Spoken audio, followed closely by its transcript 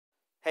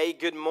Hey,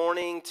 good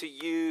morning to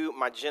you,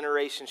 my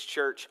Generations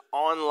Church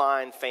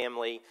online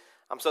family.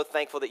 I'm so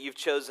thankful that you've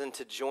chosen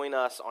to join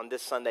us on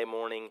this Sunday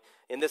morning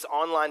in this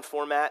online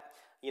format.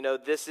 You know,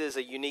 this is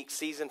a unique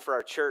season for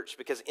our church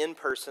because in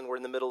person we're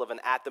in the middle of an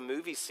At the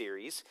Movie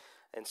series.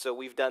 And so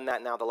we've done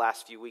that now the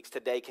last few weeks.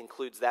 Today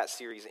concludes that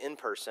series in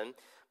person.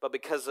 But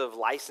because of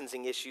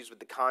licensing issues with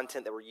the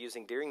content that we're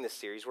using during this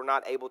series, we're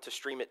not able to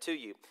stream it to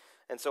you.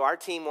 And so our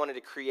team wanted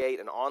to create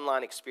an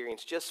online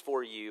experience just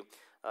for you,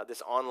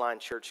 this online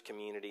church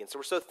community. And so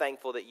we're so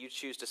thankful that you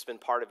choose to spend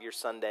part of your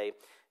Sunday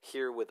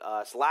here with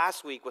us.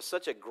 Last week was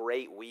such a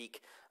great week.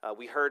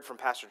 We heard from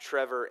Pastor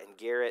Trevor and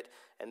Garrett,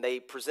 and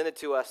they presented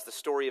to us the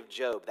story of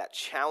Job, that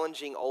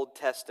challenging Old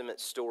Testament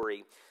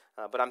story.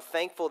 But I'm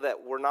thankful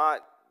that we're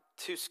not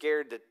too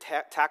scared to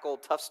tackle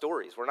tough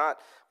stories. We're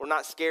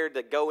not scared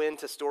to go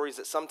into stories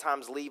that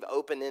sometimes leave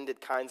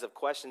open-ended kinds of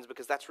questions,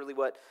 because that's really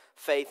what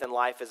faith and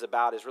life is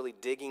about, is really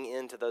digging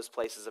into those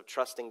places of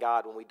trusting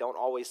God when we don't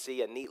always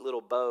see a neat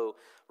little bow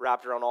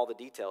wrapped around all the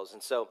details.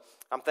 And so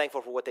I'm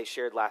thankful for what they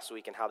shared last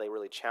week and how they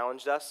really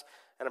challenged us,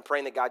 and I'm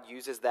praying that God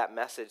uses that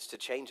message to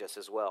change us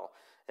as well.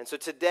 And so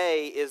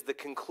today is the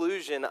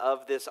conclusion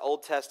of this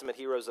Old Testament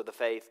Heroes of the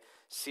Faith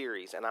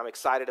series, and I'm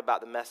excited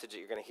about the message that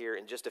you're going to hear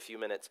in just a few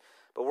minutes.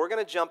 But we're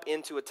going to jump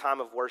into a time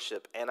of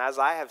worship, and as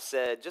I have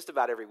said just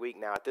about every week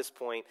now at this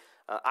point,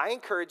 I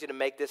encourage you to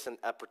make this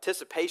a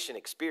participation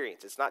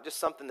experience. It's not just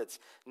something that's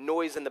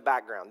noise in the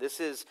background. This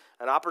is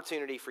an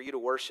opportunity for you to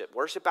worship.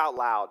 Worship out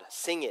loud.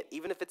 Sing it.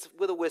 Even if it's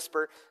with a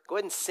whisper, go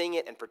ahead and sing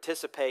it and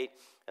participate.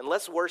 And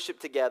let's worship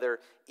together,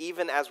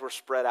 even as we're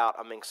spread out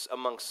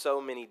among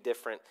so many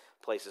different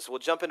places. So we'll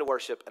jump into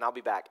worship, and I'll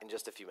be back in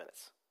just a few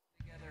minutes.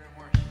 Together and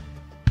worship.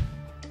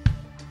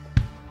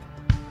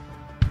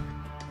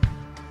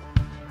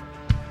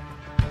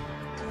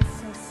 I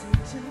saw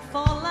Satan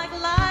fall like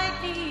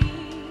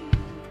lightning.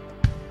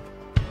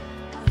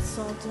 I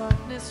saw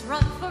darkness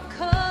run for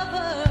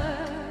cover.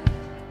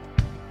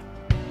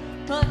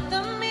 But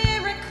the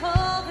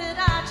miracle that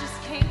I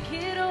just can't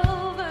get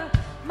over,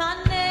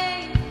 my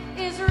name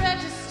is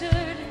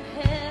registered in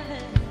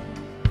heaven.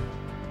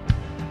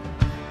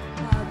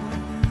 I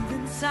believe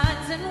in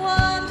signs and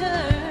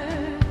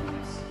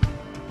wonders.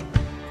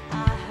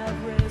 I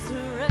have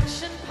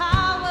resurrection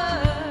power.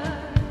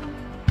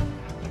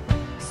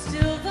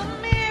 Still the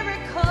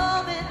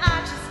miracle that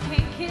I just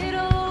can't get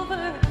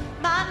over,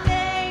 my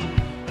name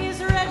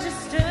is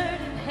registered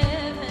in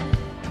heaven.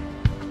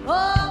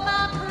 Oh,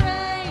 my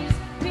praise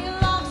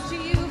belongs to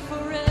you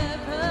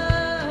forever.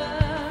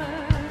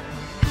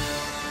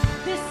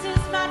 This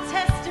is my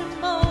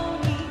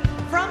testimony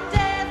from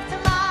death to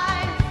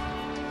life,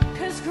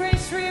 'cause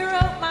grace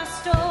rewrote my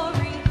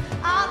story.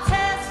 I'll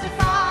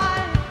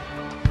testify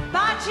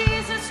by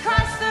Jesus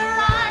Christ the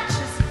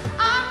righteous.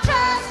 I'm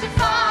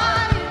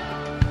justified.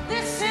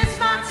 This is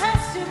my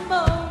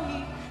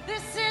testimony.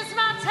 This is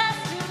my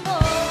testimony.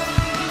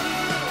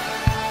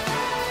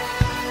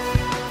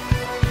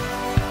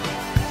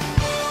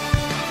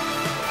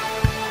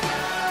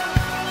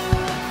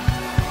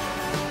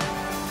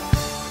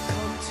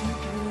 Come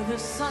together,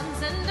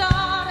 sons and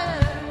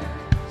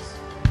daughters,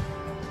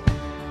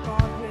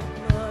 bought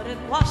with blood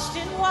and washed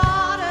in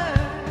water.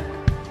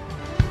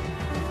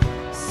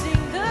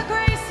 Sing the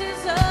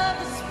graces of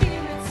the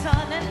Spirit,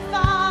 Son and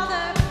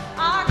Father.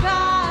 Our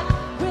God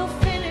will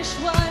finish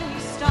what He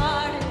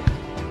started.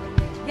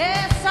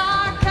 Yes,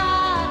 our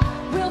God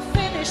will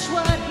finish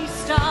what He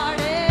started.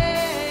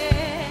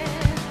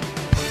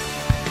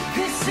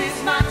 This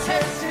is my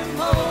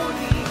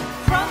testimony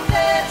from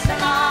death to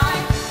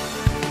life,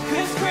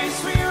 'cause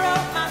grace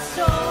rewrote my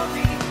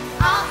story.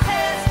 I'll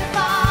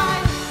testify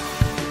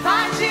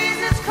by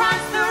Jesus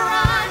Christ the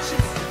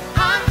righteous.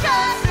 I'm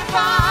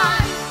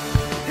justified.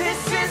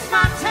 This is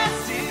my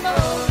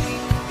testimony.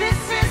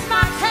 This is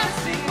my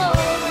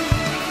testimony.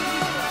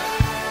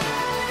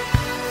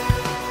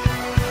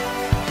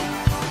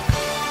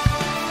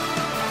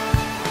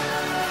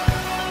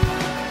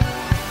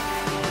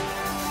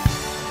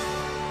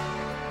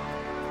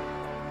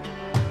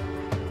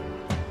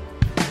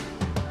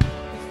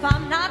 If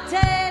I'm not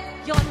dead,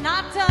 you're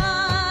not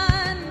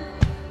done.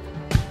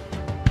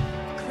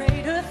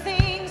 Greater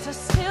things are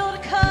still to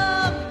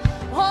come.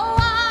 Oh,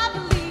 I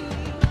believe.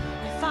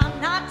 If I'm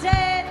not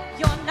dead,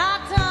 you're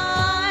not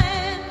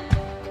done.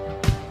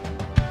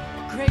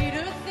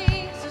 Greater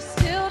things are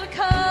still to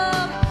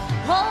come.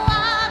 Oh,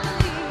 I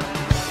believe.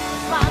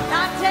 If I'm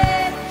not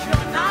dead,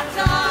 you're not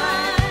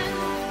done.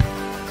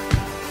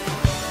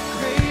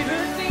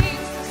 Greater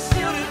things are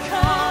still to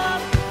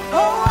come.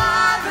 Oh,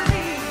 I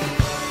believe.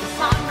 If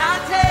I'm not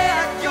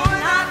dead, you're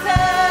not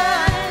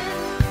done.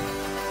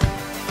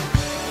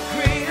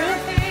 Greater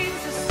things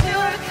are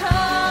still to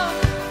come.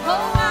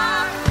 Oh,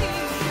 I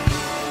believe.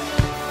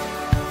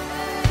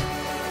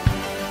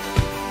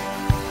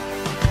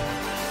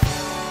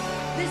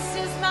 This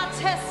is my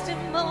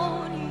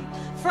testimony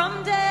from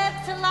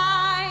death to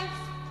life,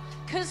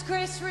 'cause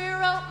grace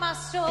rewrote my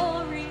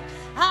story.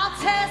 I'll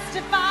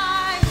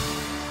testify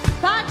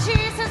by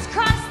Jesus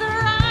Christ the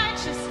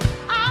righteous.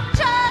 I'm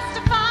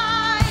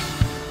justified.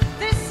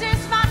 This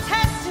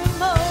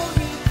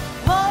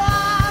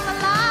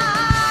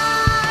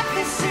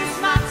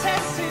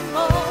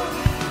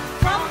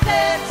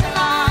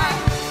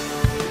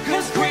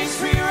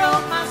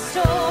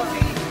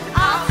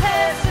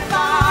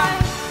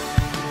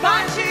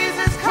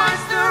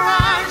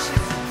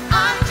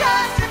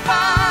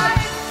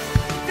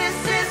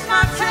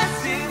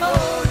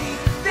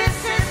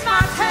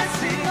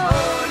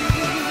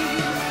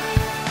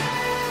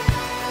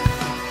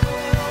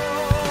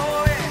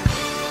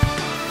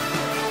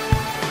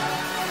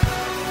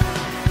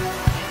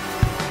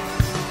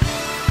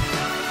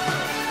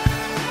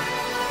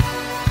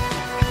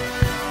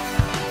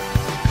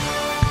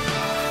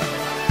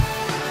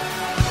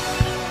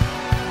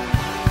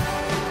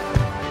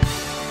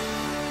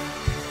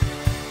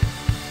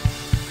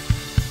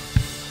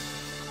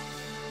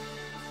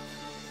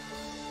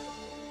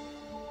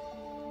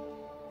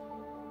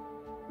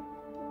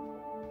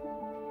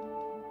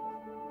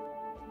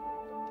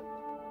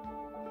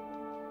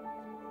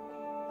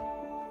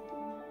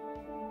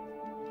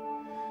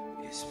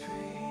This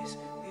praise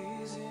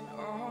is an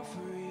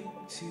offering.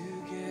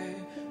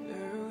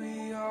 Together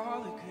we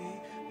all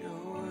agree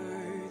you're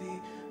worthy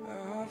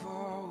of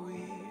all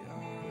we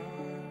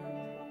are.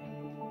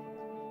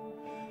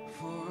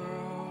 For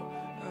all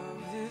of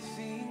the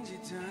things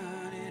you've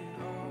done and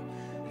all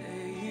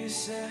that you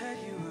said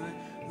you would,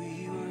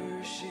 we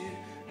worship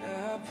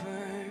the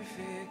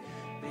perfect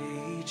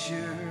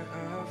nature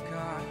of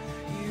God.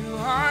 You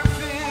are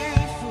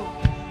faithful,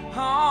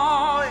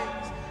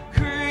 always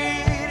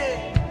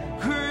created,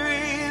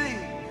 greatly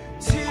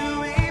to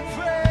be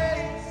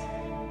praised.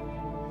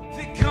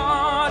 The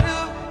God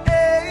of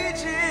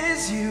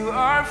ages, you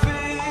are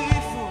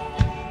faithful,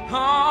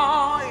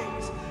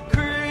 always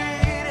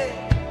created,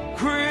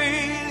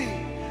 greatly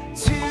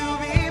to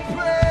be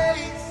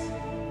praised.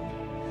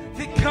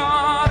 The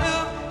God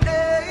of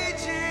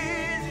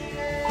ages,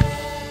 yeah.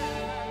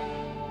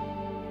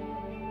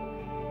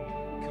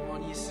 Come on,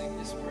 you sing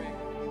this praise.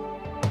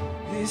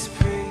 This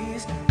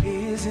praise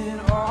is an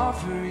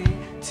offering.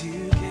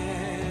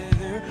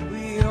 Together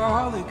we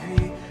all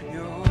agree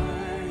you're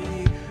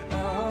worthy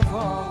of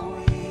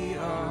all we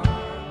are.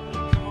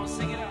 Come on,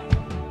 sing it out.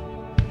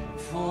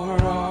 For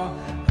all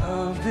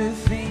of the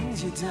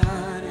things you've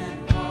done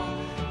and all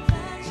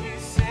that you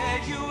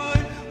said you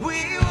would,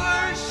 we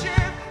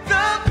worship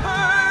the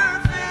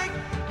perfect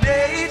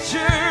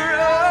nature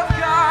of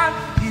God.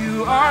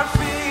 You are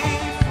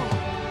faithful,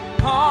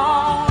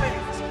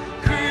 always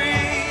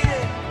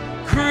created,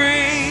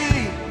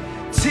 greatly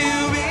to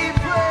be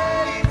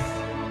praised.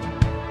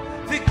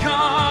 The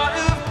God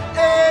of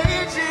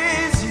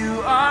ages,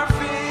 you are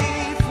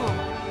faithful,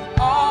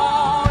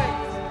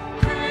 always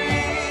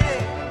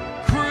created,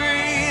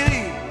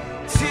 greatly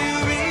to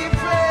be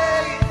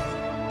praised.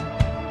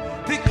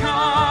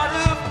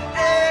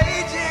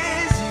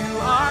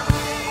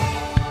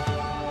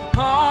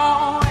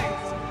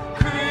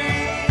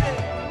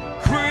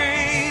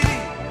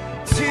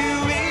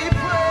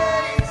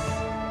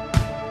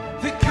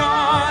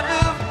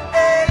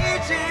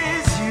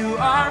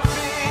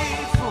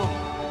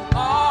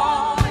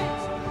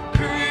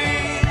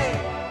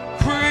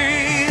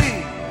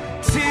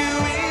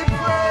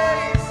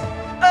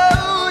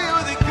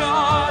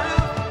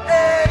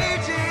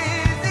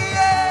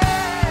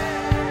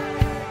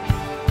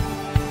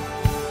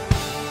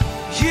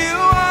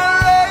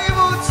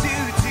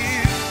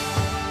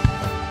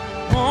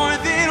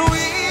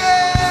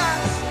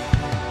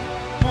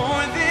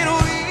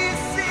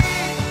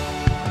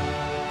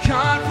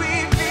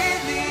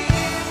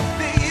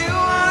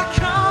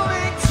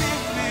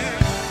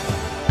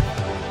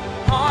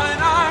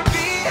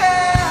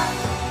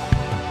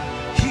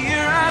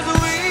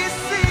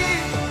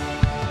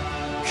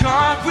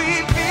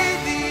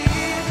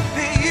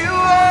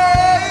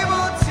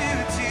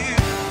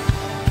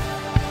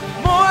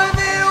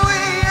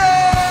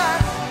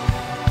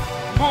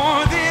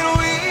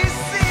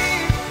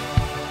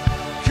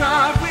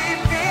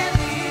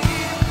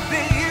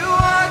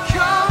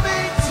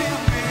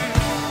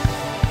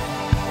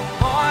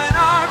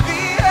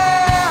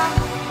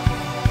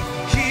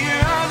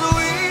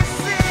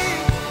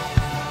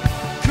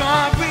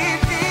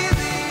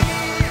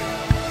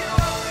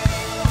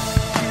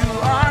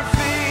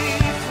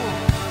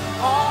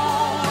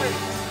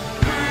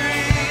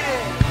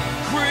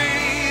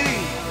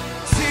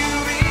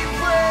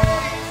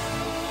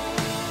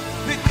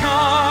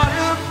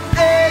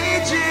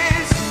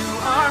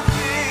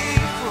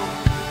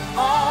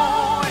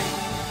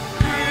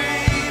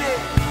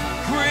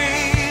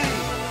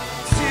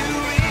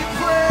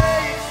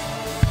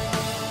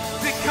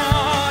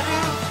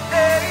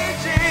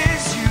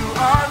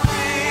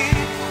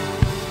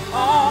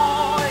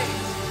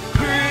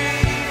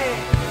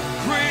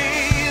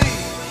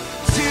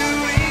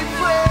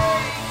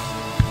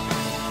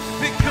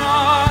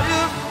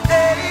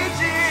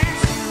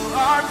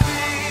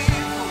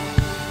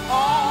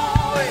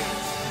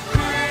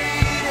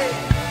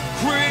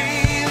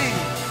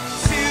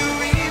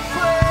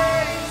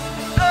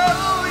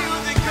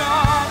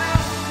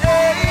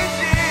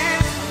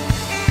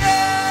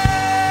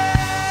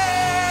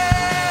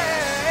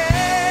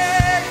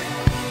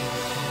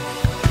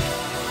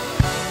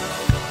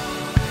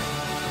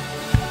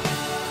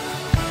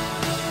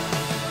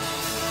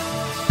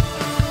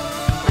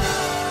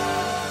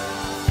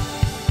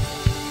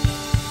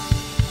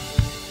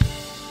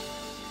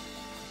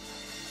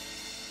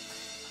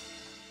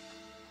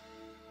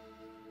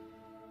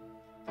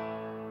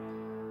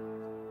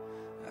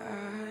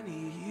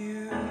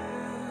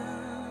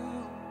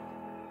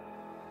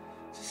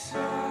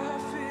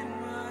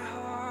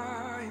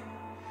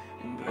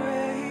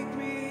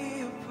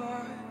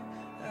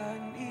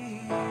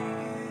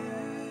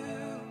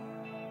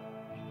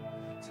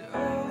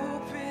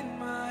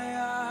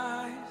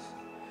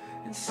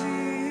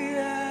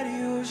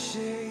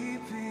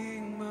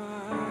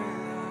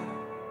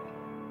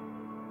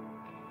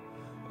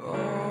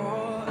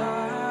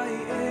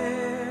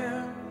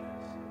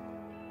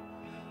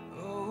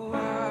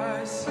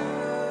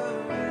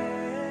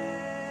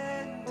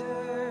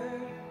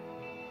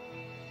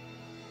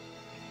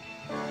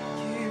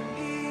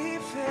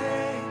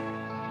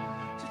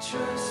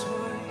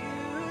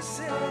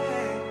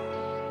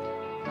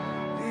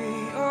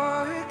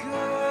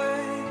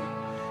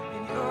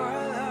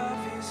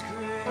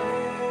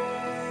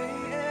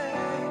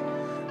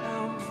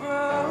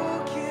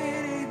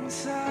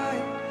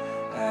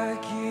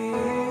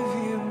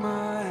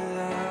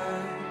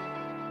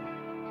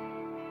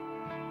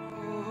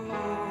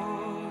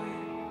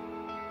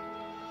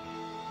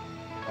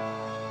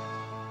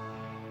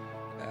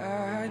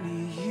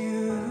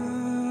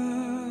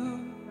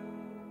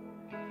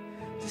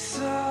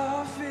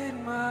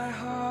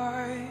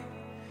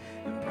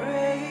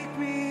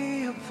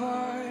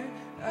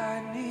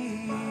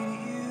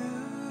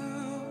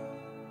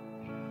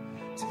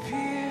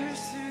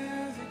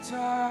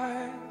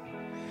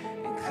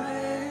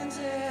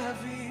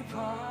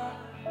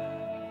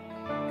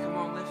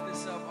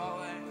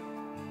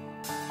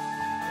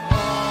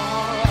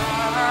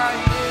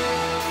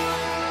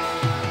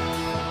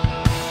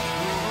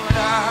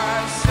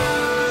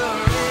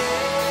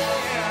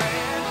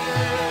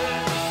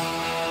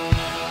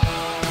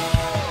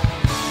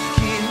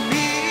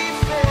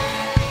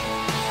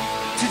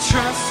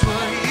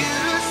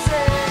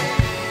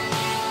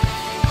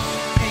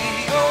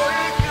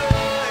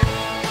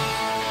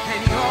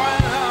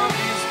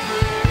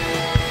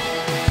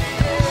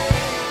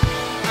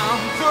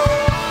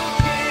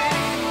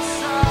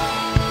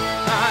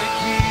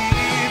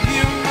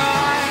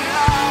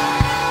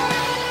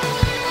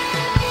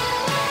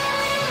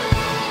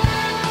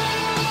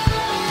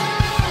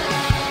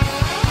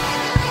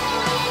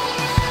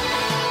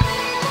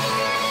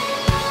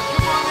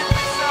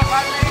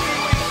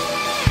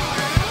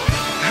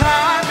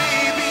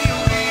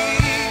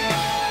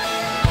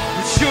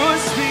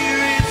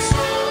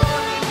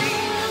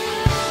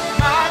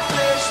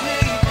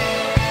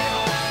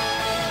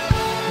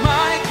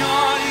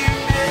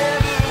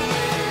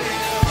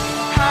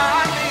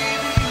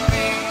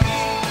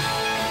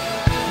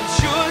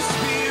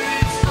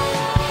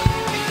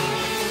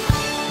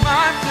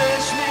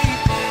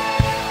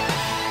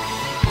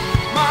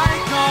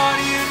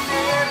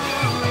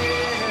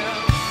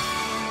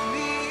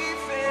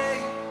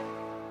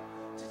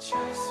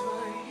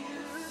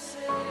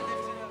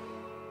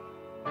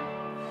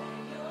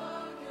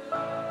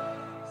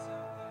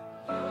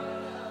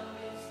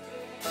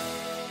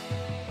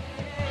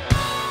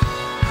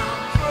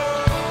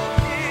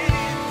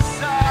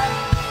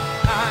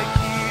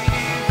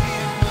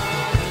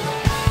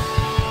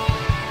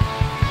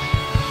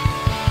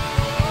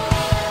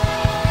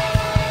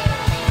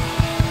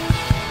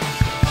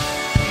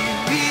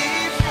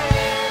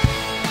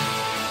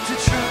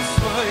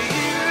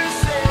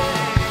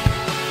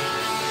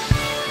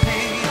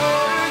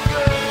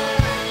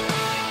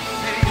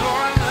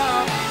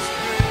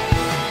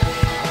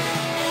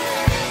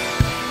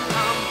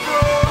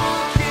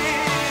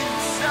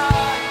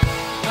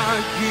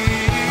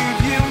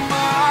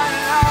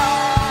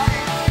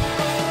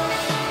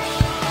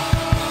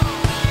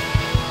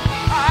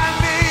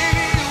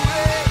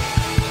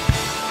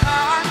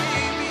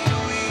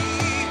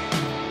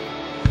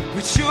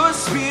 but your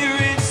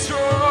spirit's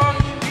strong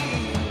in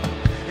me,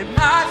 and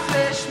my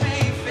flesh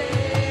may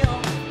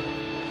fail,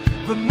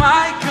 but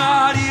my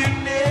God, you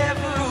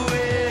never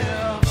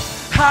will.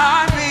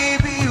 I may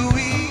be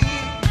weak,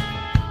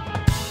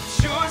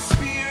 but your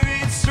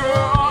spirit's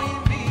strong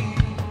in me,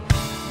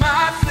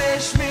 my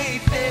flesh may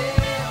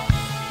fail,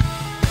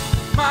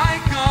 my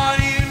God,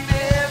 you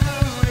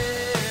never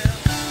will.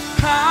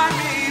 I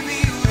may be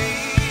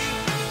weak,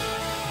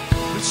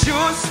 but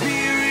your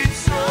spirit's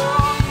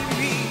strong in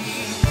me,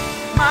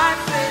 my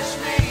flesh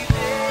may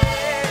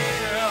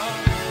fail,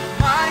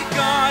 my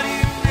God,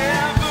 you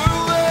never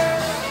will.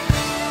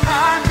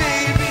 I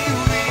may be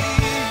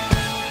weak,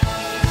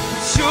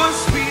 but your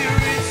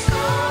spirit's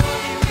strong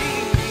in me,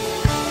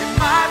 and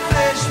my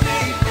flesh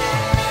may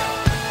fail,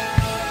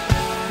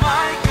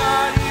 my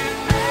God, you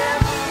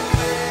never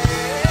will.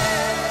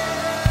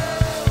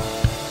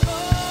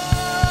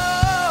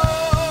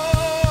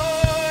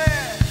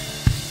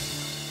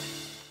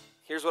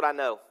 Here's what I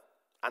know.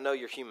 I know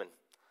you're human.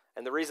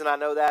 And the reason I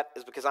know that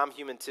is because I'm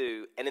human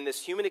too. And in this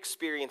human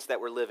experience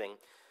that we're living,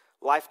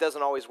 life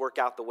doesn't always work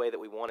out the way that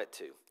we want it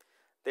to.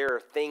 There are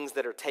things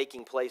that are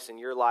taking place in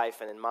your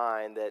life and in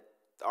mine that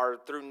are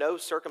through no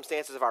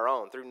circumstances of our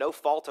own, through no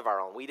fault of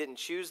our own. We didn't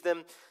choose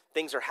them.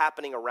 Things are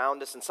happening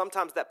around us, and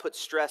sometimes that puts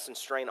stress and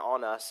strain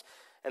on us.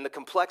 And the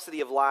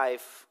complexity of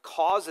life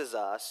causes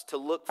us to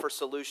look for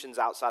solutions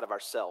outside of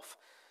ourselves.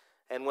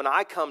 And when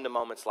I come to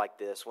moments like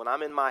this, when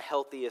I'm in my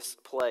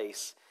healthiest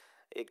place,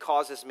 it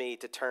causes me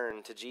to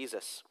turn to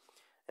Jesus.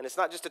 And it's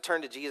not just to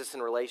turn to Jesus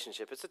in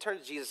relationship, it's to turn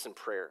to Jesus in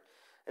prayer.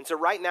 And so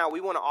right now, we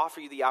want to offer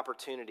you the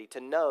opportunity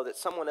to know that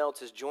someone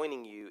else is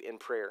joining you in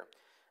prayer.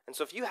 And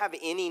so if you have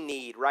any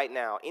need right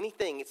now,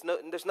 anything,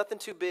 there's nothing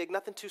too big,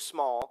 nothing too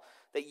small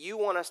that you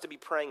want us to be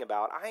praying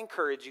about, I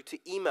encourage you to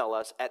email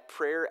us at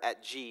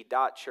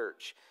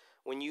prayer@g.church.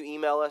 When you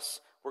email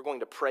us, we're going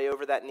to pray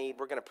over that need.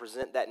 We're going to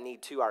present that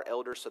need to our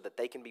elders so that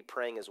they can be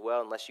praying as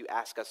well, unless you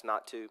ask us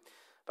not to.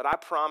 But I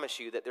promise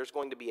you that there's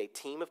going to be a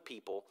team of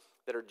people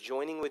that are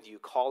joining with you,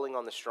 calling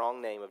on the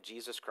strong name of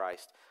Jesus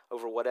Christ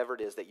over whatever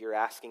it is that you're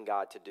asking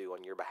God to do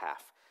on your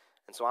behalf.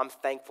 And so I'm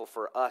thankful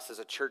for us as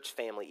a church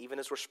family, even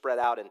as we're spread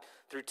out and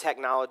through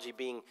technology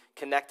being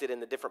connected in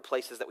the different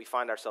places that we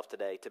find ourselves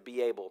today, to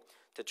be able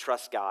to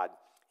trust God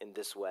in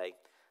this way.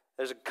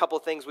 There's a couple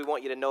of things we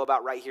want you to know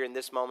about right here in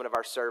this moment of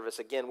our service.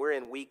 Again, we're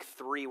in week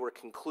 3. We're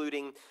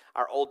concluding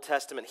our Old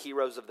Testament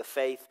Heroes of the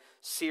Faith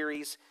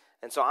series.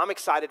 And so I'm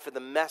excited for the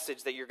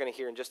message that you're going to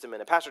hear in just a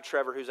minute. Pastor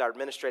Trevor, who's our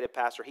administrative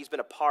pastor, he's been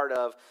a part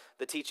of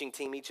the teaching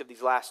team each of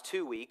these last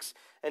 2 weeks.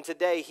 And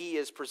today he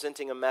is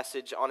presenting a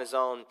message on his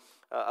own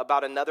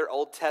about another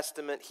Old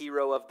Testament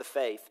hero of the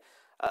faith.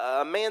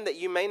 A man that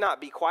you may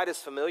not be quite as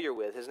familiar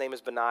with. His name is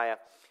Benaiah.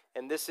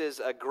 And this is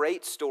a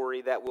great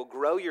story that will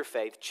grow your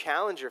faith,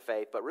 challenge your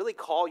faith, but really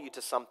call you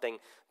to something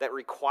that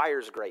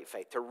requires great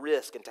faith, to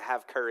risk and to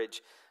have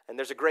courage. And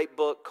there's a great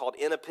book called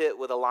In a Pit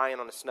with a Lion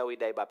on a Snowy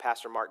Day by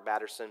Pastor Mark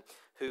Batterson,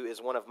 who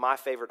is one of my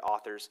favorite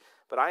authors.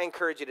 But I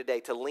encourage you today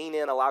to lean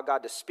in, allow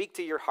God to speak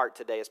to your heart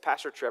today as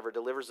Pastor Trevor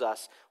delivers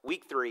us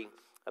week 3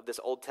 of this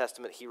Old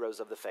Testament Heroes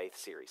of the Faith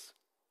series.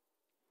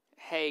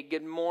 Hey,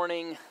 good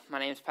morning. My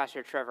name is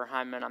Pastor Trevor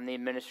Hyman. I'm the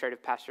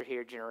administrative pastor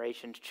here at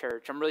Generations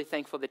Church. I'm really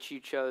thankful that you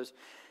chose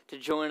to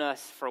join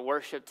us for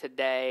worship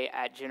today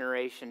at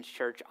Generations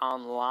Church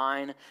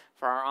online,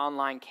 for our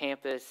online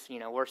campus. You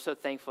know, we're so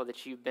thankful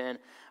that you've been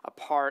a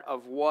part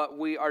of what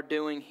we are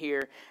doing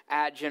here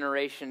at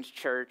Generations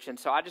Church. And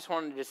so I just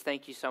wanted to just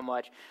thank you so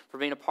much for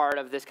being a part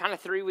of this kind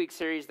of 3-week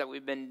series that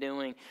we've been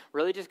doing,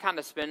 really just kind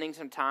of spending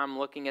some time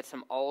looking at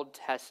some Old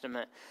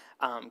Testament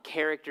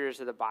characters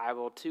of the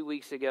Bible. 2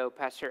 weeks ago,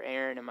 Pastor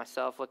Aaron and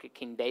myself looked at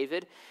King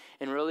David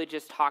and really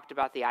just talked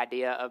about the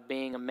idea of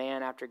being a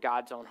man after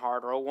God's own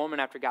heart, or a woman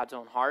after God's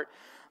own heart.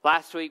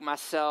 Last week,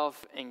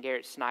 myself and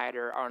Garrett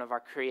Snyder, one of our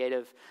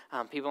creative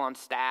people on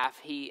staff,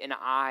 he and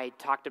I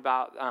talked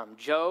about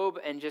Job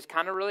and just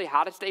kind of really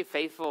how to stay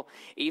faithful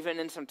even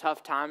in some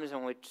tough times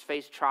when we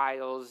face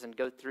trials and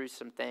go through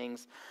some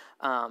things.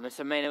 And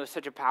so, man, it was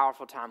such a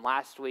powerful time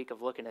last week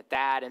of looking at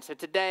that. And so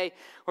today,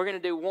 we're going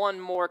to do one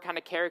more kind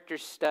of character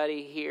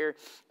study here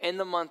in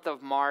the month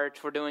of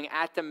March. We're doing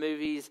At the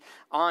Movies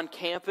on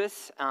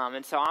campus.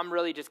 And so I'm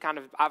really just kind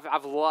of,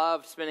 I've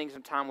loved spending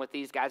some time with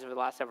these guys over the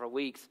last several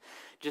weeks,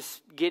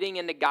 just getting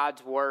into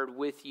God's Word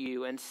with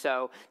you. And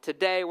so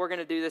today, we're going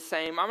to do the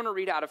same. I'm going to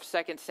read out of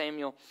 2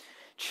 Samuel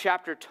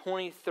chapter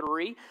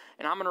 23,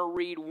 and I'm going to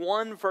read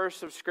one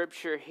verse of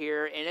Scripture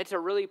here, and it's a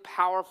really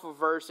powerful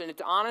verse, and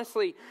it's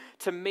honestly,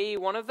 to me,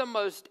 one of the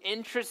most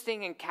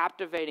interesting and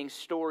captivating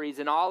stories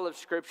in all of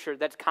Scripture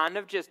that's kind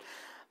of just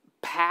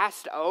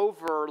passed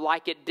over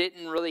like it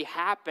didn't really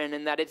happen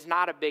and that it's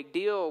not a big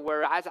deal,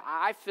 whereas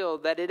I feel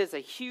that it is a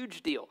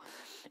huge deal.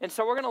 And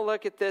so we're going to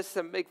look at this.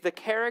 The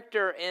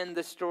character in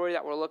the story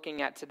that we're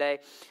looking at today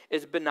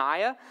is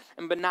Benaiah.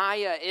 And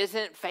Benaiah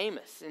isn't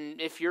famous. And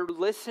if you're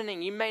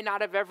listening, you may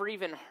not have ever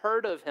even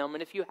heard of him.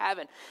 And if you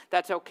haven't,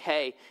 that's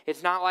okay.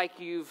 It's not like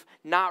you've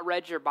not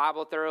read your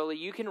Bible thoroughly.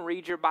 You can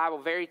read your Bible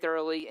very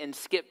thoroughly and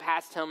skip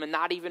past him and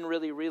not even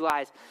really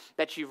realize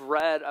that you've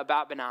read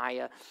about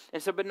Benaiah.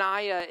 And so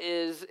Benaiah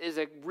is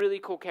a really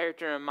cool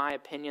character in my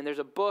opinion. There's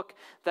a book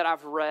that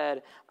I've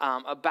read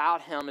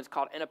about him. It's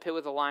called In a Pit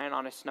with a Lion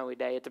on a Snowy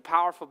Day. It's a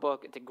powerful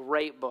book. It's a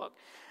great book.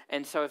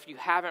 And so if you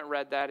haven't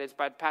read that, it's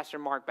by Pastor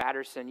Mark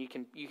Batterson. You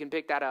can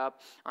pick that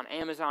up on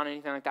Amazon,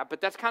 anything like that.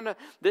 But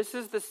this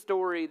is the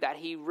story that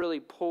he really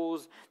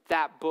pulls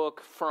that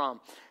book from.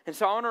 And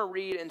so I want to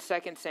read in 2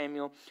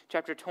 Samuel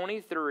chapter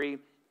 23,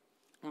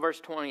 verse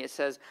 20, it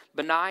says,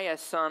 Benaiah,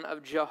 son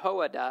of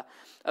Jehoiada,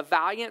 a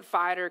valiant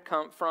fighter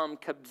from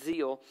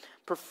Kabzeel,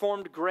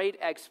 performed great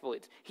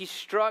exploits. He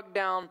struck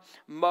down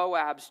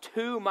Moab's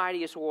 2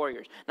 mightiest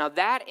warriors. Now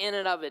that in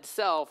and of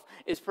itself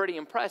is pretty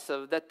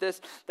impressive, that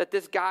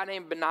this guy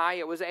named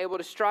Benaiah was able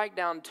to strike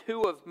down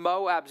 2 of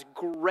Moab's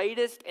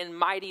greatest and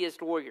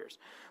mightiest warriors.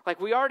 Like,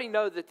 we already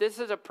know that this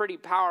is a pretty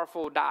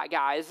powerful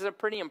guy. This is a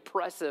pretty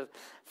impressive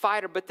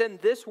fighter. But then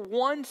this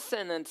one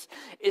sentence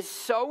is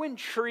so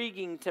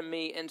intriguing to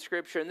me in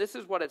Scripture. And this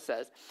is what it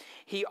says.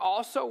 He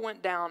also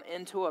went down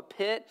into a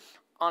pit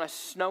on a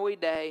snowy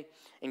day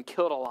and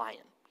killed a lion.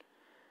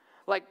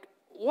 Like,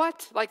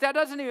 what? Like, that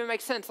doesn't even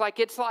make sense. Like,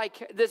 it's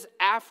like this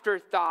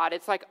afterthought.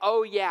 It's like,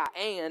 oh yeah,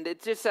 and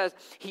it just says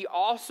he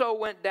also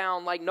went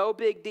down, like, no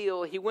big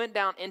deal. He went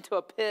down into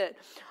a pit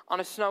on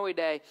a snowy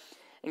day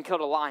and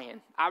killed a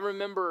lion. I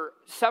remember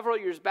several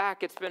years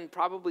back, it's been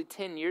probably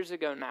 10 years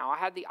ago now, I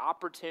had the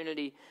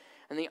opportunity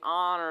and the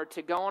honor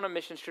to go on a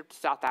mission trip to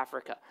South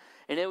Africa.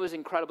 And it was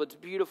incredible. It's a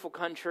beautiful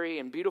country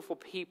and beautiful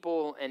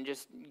people, and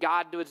just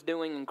God was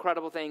doing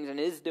incredible things and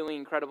is doing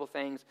incredible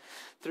things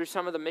through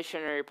some of the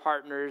missionary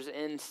partners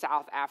in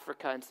South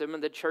Africa and some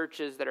of the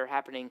churches that are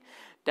happening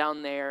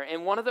down there.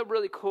 And one of the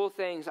really cool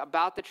things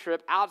about the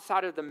trip,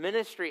 outside of the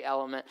ministry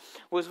element,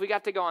 was we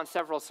got to go on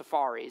several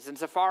safaris. And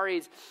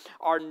safaris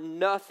are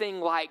nothing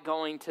like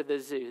going to the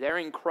zoo. They're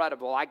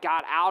incredible. I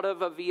got out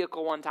of a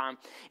vehicle one time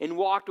and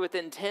walked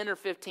within 10 or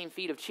 15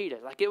 feet of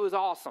cheetahs. Like, it was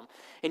awesome.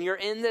 And you're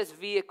in this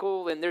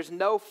vehicle, and there's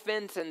no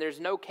fence and there's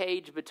no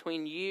cage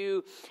between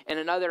you and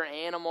another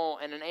animal,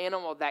 and an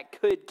animal that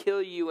could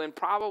kill you and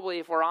probably,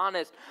 if we're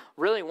honest,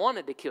 really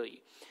wanted to kill you.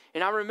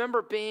 And I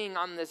remember being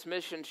on this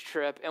missions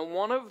trip, and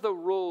one of the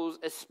rules,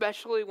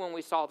 especially when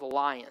we saw the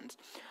lions,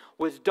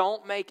 was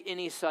don't make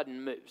any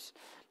sudden moves.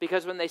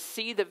 Because when they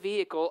see the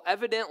vehicle,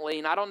 evidently,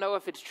 and I don't know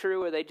if it's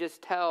true or they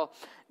just tell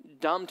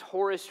dumb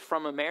tourists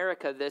from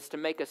America this to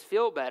make us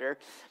feel better,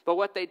 but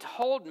what they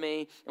told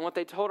me and what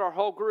they told our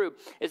whole group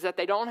is that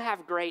they don't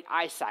have great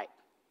eyesight.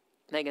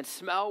 They can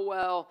smell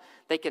well,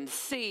 they can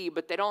see,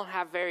 but they don't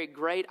have very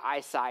great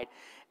eyesight.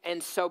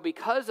 And so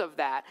because of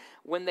that,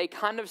 when they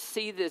kind of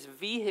see this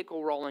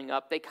vehicle rolling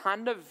up, they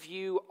kind of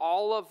view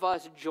all of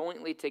us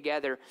jointly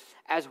together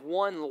as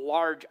one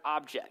large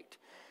object.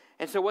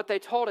 And so what they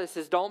told us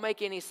is don't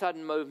make any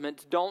sudden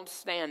movements, don't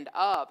stand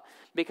up,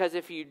 because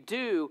if you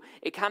do,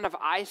 it kind of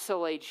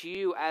isolates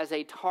you as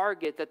a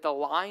target that the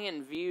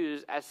lion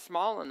views as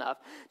small enough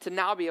to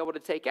now be able to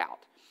take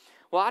out.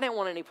 Well, I didn't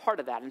want any part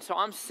of that. And so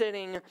I'm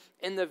sitting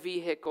in the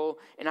vehicle,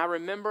 and I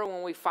remember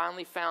when we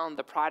finally found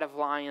the Pride of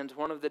Lions,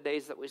 one of the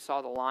days that we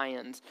saw the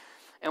lions,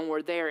 and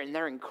we're there, and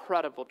they're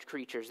incredible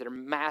creatures. They're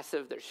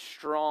massive, they're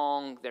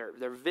strong, they're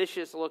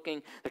vicious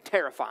looking, they're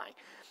terrifying.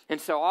 And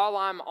so all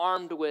I'm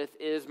armed with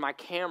is my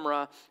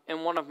camera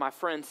and one of my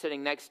friends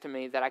sitting next to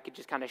me that I could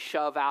just kind of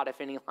shove out if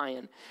any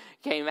lion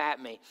came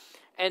at me.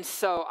 And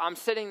so I'm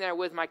sitting there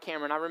with my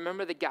camera, and I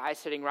remember the guy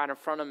sitting right in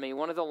front of me.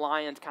 One of the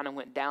lions kind of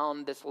went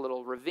down this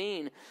little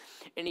ravine,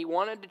 and he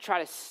wanted to try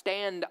to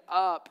stand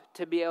up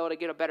to be able to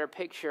get a better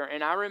picture.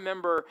 And I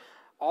remember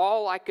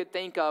all I could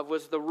think of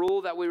was the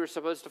rule that we were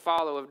supposed to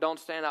follow of don't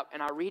stand up.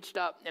 And I reached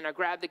up, and I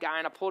grabbed the guy,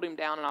 and I pulled him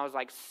down, and I was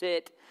like,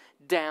 sit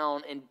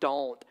down and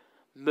don't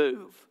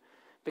move.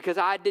 Because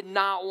I did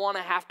not want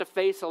to have to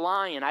face a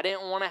lion. I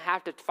didn't want to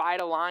have to fight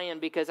a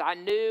lion, because I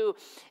knew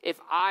if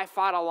I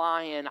fought a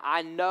lion,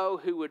 I know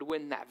who would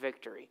win that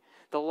victory.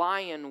 The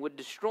lion would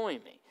destroy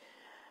me.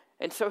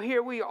 And so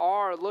here we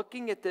are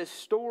looking at this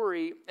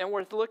story, and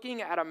we're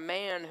looking at a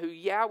man who,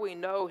 yeah, we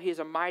know he's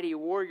a mighty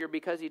warrior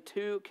because he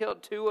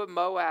killed 2 of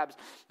Moab's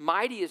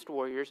mightiest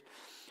warriors.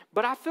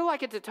 But I feel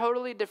like it's a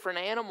totally different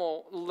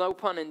animal, no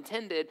pun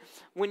intended,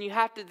 when you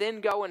have to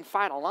then go and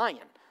fight a lion.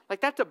 Like,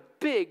 that's a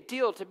big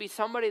deal to be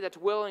somebody that's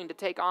willing to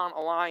take on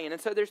a lion.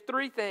 And so there's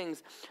 3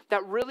 things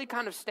that really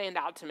kind of stand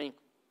out to me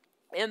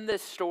in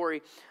this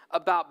story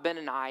about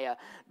Benaiah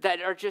that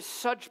are just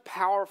such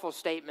powerful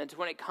statements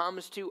when it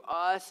comes to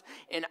us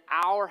and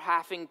our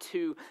having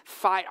to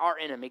fight our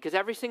enemy. Because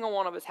every single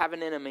one of us have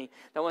an enemy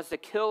that wants to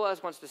kill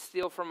us, wants to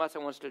steal from us,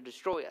 and wants to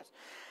destroy us.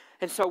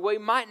 And so we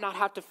might not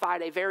have to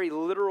fight a very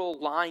literal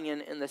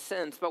lion in the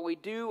sense, but we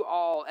do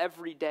all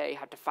every day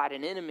have to fight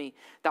an enemy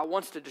that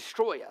wants to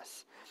destroy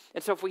us.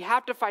 And so if we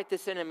have to fight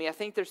this enemy, I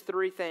think there's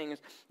three things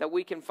that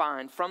we can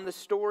find from the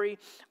story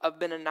of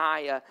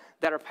Benaiah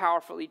that are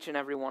powerful to each and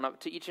every one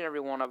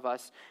of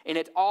us. And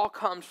it all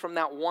comes from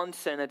that one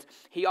sentence.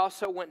 He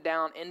also went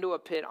down into a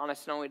pit on a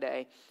snowy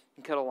day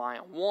and killed a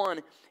lion.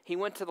 One, he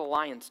went to the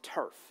lion's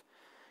turf.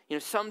 You know,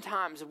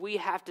 sometimes we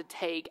have to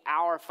take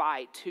our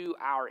fight to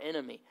our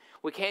enemy.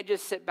 We can't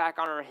just sit back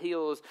on our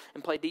heels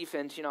and play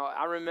defense. You know,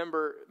 I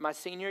remember my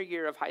senior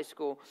year of high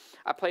school,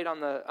 I played on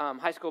the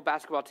high school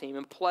basketball team,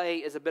 and play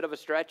is a bit of a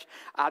stretch.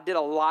 I did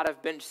a lot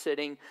of bench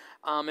sitting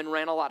and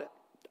ran a lot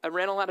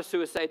of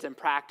suicides in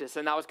practice,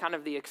 and that was kind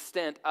of the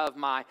extent of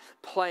my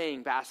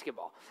playing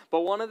basketball.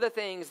 But one of the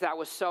things that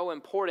was so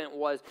important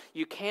was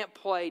you can't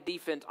play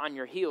defense on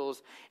your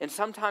heels, and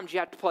sometimes you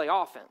have to play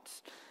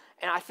offense.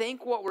 And I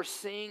think what we're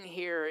seeing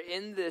here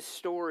in this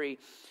story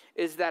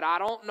is that I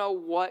don't know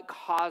what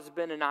caused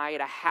Benaiah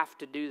to have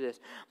to do this,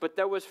 but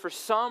there was, for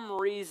some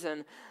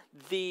reason,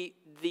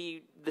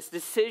 this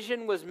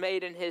decision was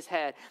made in his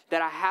head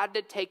that I had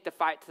to take the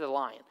fight to the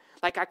lion.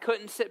 Like, I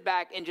couldn't sit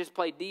back and just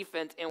play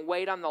defense and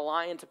wait on the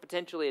lion to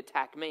potentially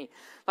attack me.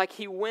 Like,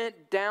 he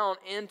went down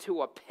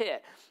into a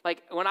pit.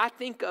 Like, when I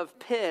think of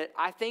pit,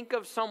 I think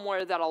of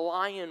somewhere that a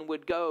lion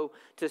would go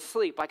to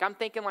sleep. Like, I'm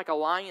thinking like a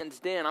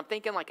lion's den. I'm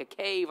thinking like a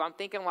cave. I'm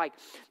thinking like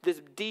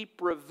this deep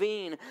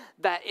ravine,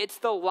 that it's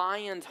the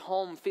lion's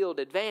home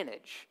field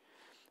advantage.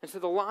 And so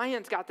the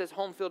lion's got this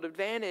home field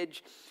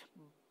advantage,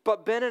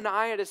 but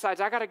Benaiah decides,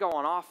 I got to go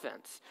on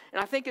offense.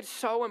 And I think it's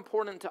so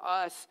important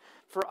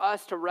for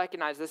us to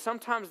recognize that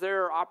sometimes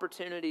there are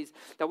opportunities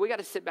that we got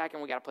to sit back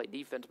and we got to play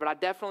defense. But I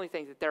definitely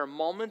think that there are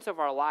moments of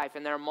our life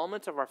and there are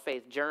moments of our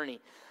faith journey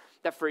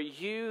that for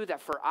you,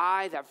 that for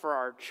I, that for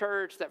our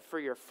church, that for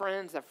your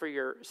friends, that for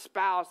your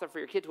spouse, that for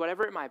your kids,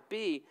 whatever it might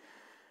be,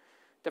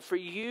 that for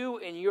you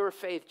in your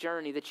faith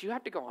journey, that you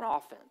have to go on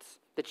offense,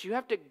 that you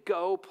have to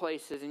go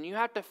places and you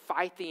have to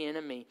fight the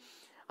enemy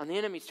on the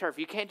enemy's turf.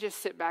 You can't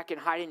just sit back and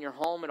hide in your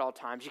home at all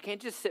times. You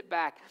can't just sit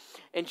back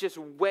and just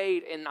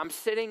wait. And I'm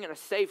sitting in a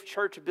safe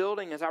church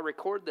building as I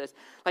record this.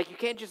 Like, you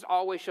can't just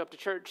always show up to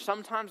church.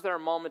 Sometimes there are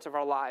moments of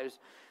our lives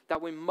that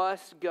we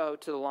must go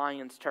to the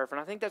lion's turf. And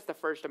I think that's the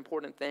first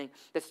important thing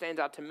that stands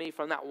out to me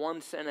from that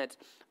one sentence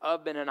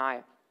of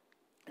Benaiah,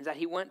 is that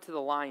he went to the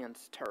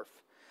lion's turf.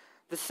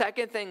 The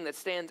second thing that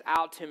stands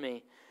out to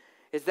me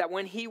is that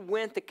when he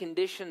went, the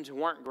conditions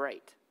weren't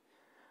great.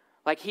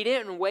 Like, he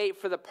didn't wait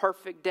for the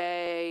perfect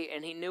day,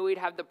 and he knew he'd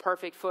have the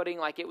perfect footing,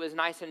 like it was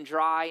nice and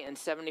dry and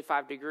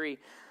 75 degree.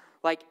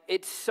 Like,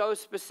 it's so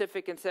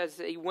specific and says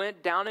that he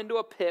went down into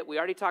a pit. We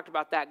already talked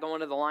about that,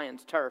 going to the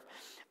lion's turf,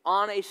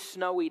 on a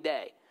snowy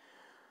day.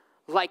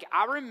 Like,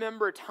 I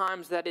remember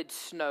times that it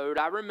snowed.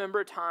 I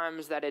remember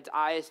times that it's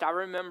iced. I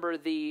remember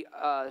the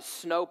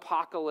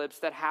snowpocalypse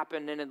that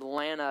happened in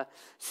Atlanta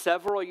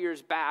several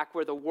years back,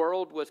 where the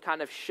world was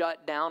kind of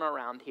shut down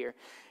around here.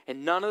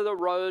 And none of the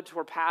roads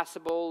were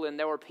passable, and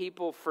there were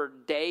people for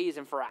days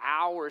and for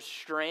hours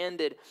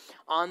stranded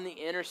on the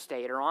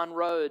interstate or on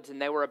roads,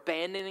 and they were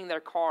abandoning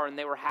their car, and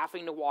they were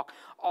having to walk,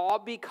 all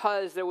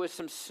because there was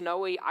some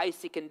snowy,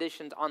 icy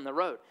conditions on the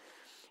road.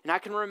 And I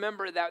can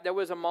remember that there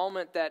was a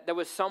moment that there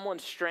was someone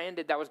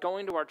stranded that was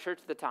going to our church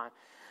at the time,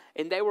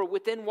 and they were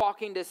within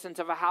walking distance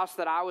of a house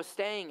that I was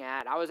staying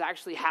at. I was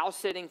actually house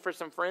sitting for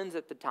some friends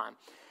at the time.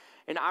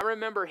 And I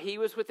remember he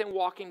was within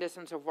walking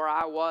distance of where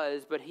I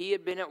was, but he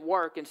had been at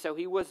work, and so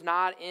he was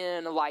not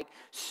in, like,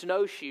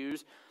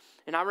 snowshoes.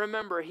 And I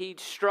remember he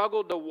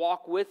struggled to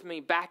walk with me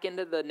back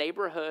into the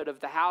neighborhood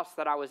of the house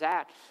that I was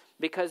at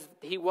because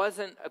he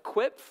wasn't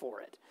equipped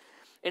for it.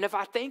 And if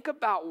I think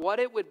about what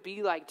it would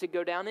be like to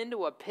go down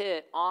into a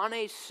pit on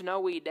a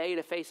snowy day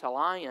to face a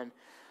lion,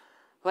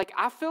 like,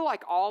 I feel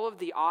like all of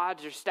the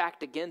odds are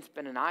stacked against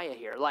Benaiah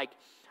here. Like,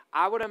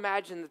 I would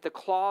imagine that the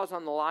claws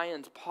on the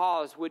lion's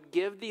paws would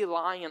give the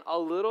lion a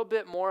little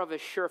bit more of a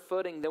sure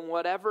footing than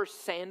whatever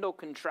sandal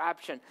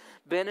contraption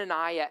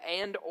Benaiah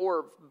and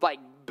or like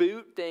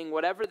boot thing,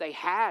 whatever they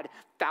had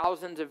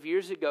thousands of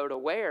years ago to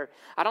wear.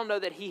 I don't know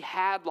that he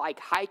had like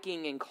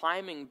hiking and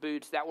climbing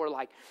boots that were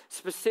like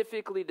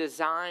specifically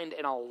designed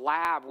in a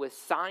lab with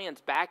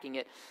science backing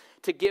it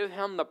to give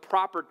him the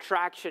proper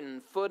traction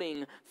and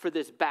footing for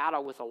this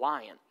battle with a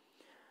lion.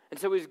 And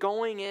so he's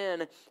going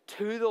in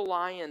to the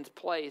lion's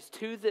place,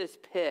 to this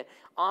pit,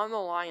 on the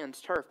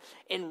lion's turf,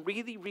 in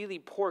really, really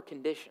poor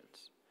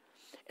conditions.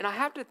 And I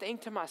have to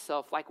think to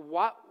myself, like,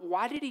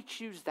 why did he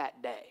choose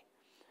that day?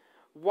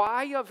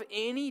 Why of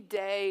any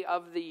day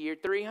of the year,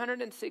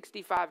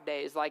 365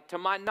 days, like, to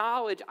my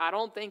knowledge, I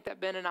don't think that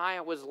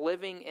Benaiah was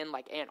living in,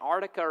 like,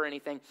 Antarctica or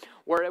anything,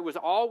 where it was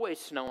always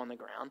snow on the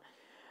ground.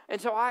 And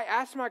so I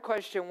asked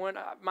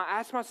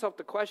myself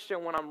the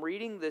question when I'm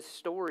reading this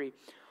story,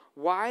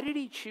 why did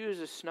he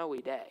choose a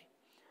snowy day?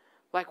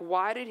 Like,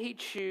 why did he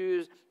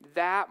choose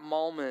that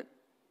moment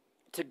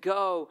to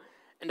go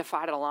and to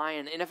fight a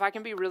lion? And if I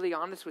can be really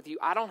honest with you,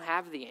 I don't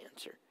have the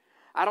answer.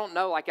 I don't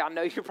know. Like, I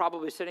know you're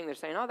probably sitting there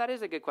saying, oh, that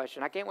is a good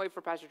question. I can't wait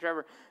for Pastor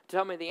Trevor to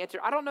tell me the answer.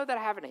 I don't know that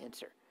I have an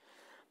answer.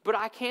 But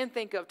I can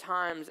think of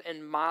times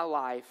in my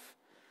life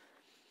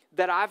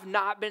that I've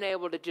not been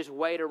able to just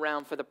wait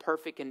around for the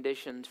perfect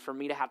conditions for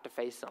me to have to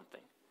face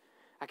something.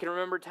 I can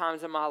remember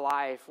times in my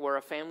life where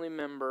a family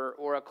member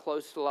or a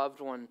close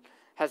loved one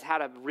has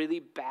had a really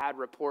bad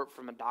report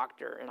from a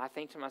doctor. And I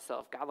think to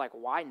myself, God, like,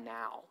 why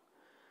now?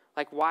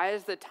 Like, why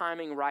is the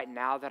timing right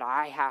now that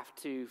I have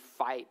to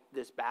fight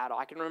this battle?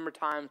 I can remember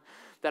times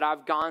that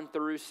I've gone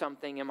through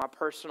something in my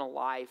personal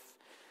life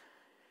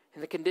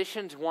and the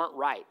conditions weren't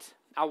right.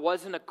 I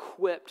wasn't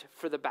equipped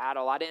for the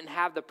battle. I didn't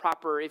have the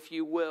proper, if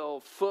you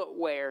will,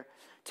 footwear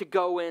to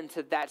go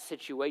into that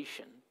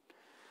situation.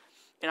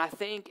 And I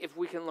think if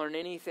we can learn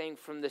anything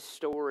from this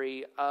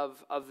story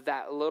of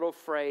that little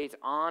phrase,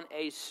 on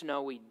a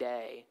snowy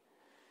day,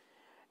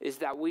 is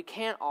that we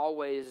can't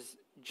always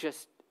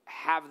just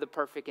have the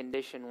perfect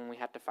condition when we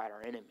have to fight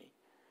our enemy.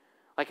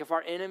 Like if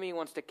our enemy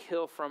wants to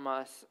kill from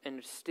us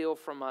and steal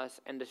from us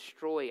and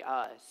destroy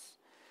us,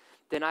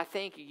 then I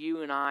think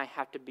you and I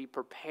have to be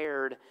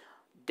prepared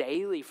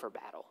daily for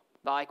battle.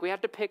 Like we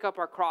have to pick up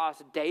our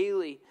cross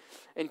daily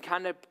and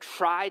kind of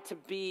try to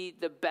be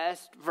the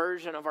best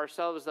version of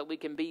ourselves that we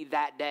can be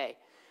that day.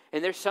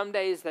 And there's some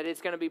days that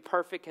it's going to be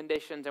perfect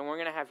conditions and we're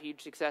going to have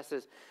huge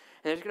successes.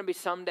 And there's going to be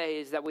some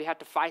days that we have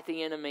to fight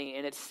the enemy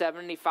and it's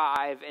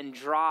 75 and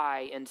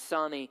dry and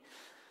sunny.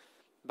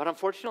 But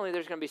unfortunately,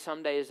 there's going to be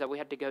some days that we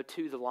have to go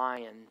to the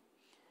lion.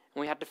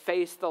 And we have to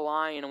face the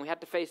lion and we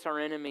have to face our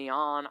enemy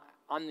on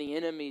the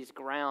enemy's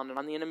ground and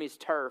on the enemy's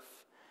turf.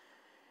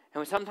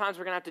 And sometimes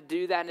we're going to have to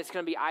do that, and it's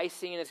going to be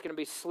icy, and it's going to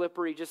be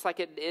slippery, just like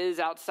it is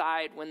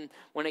outside when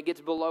it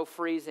gets below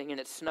freezing and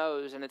it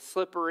snows, and it's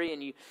slippery,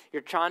 and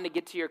you're trying to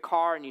get to your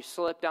car, and you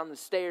slip down the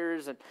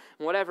stairs, and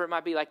whatever it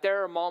might be. Like,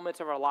 there are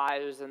moments of our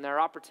lives, and there are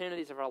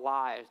opportunities of our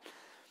lives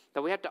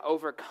that we have to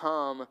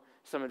overcome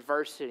some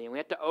adversity, and we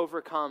have to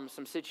overcome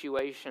some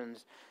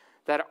situations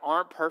that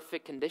aren't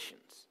perfect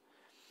conditions.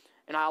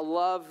 And I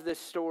love this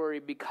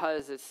story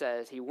because it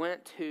says he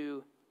went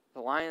to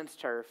the lion's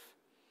turf,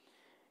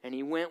 and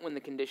he went when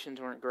the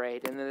conditions weren't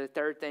great. And then the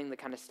third thing that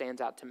kind of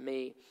stands out to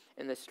me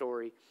in this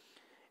story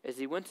is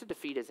he went to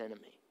defeat his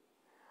enemy.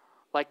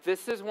 Like,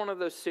 this is one of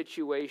those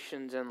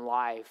situations in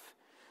life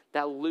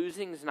that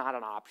losing is not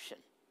an option.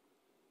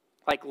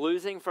 Like,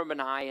 losing for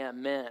Benaiah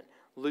meant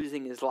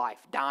losing his life,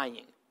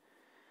 dying.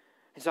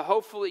 And so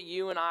hopefully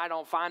you and I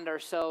don't find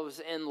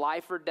ourselves in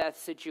life or death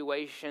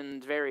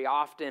situations very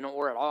often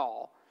or at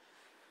all.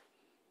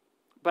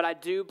 But I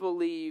do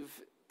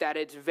believe that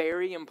it's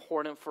very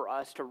important for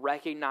us to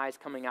recognize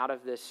coming out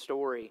of this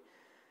story,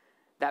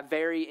 that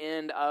very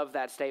end of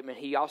that statement,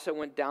 he also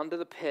went down to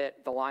the pit,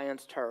 the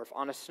lion's turf,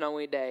 on a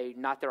snowy day,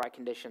 not the right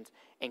conditions,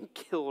 and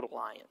killed a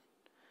lion.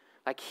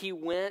 Like, he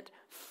went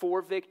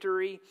for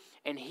victory,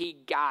 and he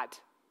got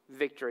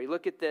victory.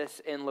 Look at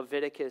this in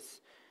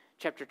Leviticus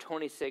chapter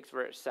 26,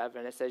 verse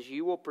 7. It says,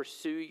 you will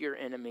pursue your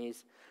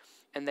enemies,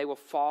 and they will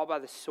fall by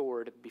the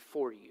sword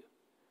before you.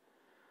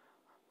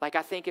 Like,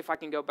 I think if I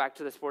can go back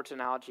to the sports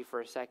analogy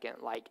for a second,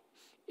 like,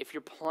 if you're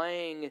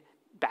playing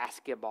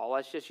basketball,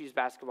 let's just use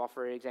basketball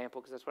for an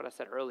example because that's what I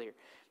said earlier. If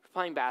you're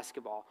playing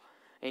basketball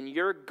and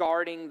you're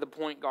guarding the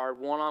point guard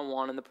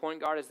one-on-one, and the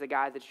point guard is the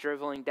guy that's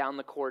dribbling down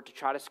the court to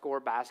try to score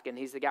a basket, and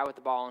he's the guy with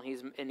the ball,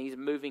 and he's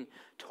moving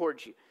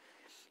towards you.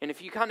 And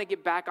if you kind of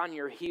get back on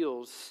your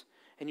heels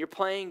and you're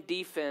playing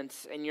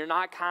defense and you're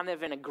not kind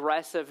of in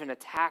aggressive and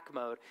attack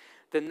mode,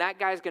 then that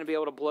guy's going to be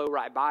able to blow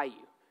right by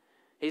you.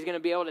 He's going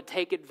to be able to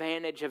take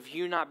advantage of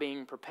you not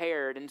being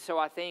prepared. And so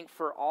I think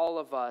for all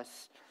of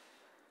us,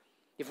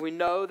 if we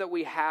know that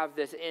we have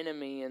this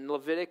enemy, and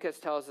Leviticus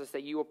tells us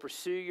that you will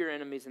pursue your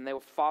enemies and they will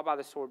fall by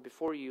the sword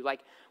before you,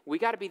 like, we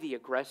got to be the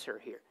aggressor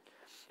here.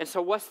 And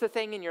so what's the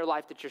thing in your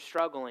life that you're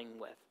struggling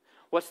with?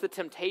 What's the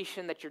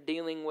temptation that you're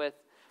dealing with?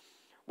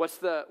 What's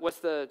the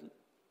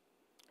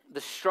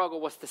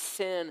struggle? What's the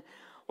sin?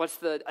 What's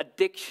the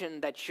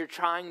addiction that you're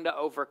trying to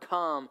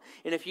overcome?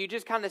 And if you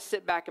just kind of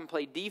sit back and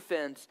play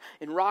defense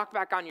and rock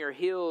back on your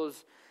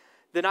heels,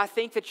 then I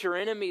think that your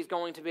enemy is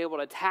going to be able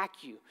to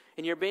attack you.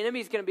 And your enemy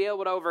is going to be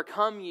able to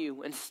overcome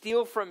you and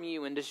steal from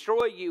you and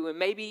destroy you and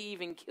maybe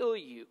even kill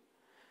you.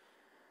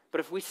 But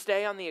if we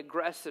stay on the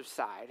aggressive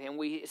side and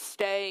we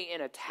stay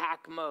in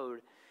attack mode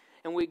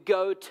and we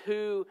go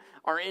to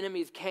our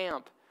enemy's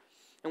camp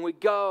and we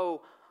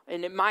go,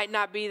 and it might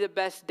not be the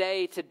best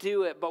day to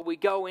do it, but we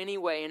go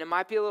anyway. And it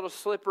might be a little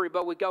slippery,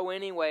 but we go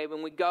anyway.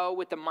 When we go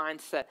with the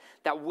mindset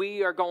that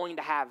we are going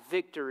to have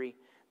victory,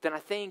 then I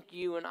think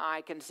you and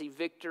I can see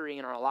victory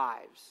in our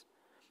lives.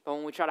 But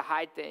when we try to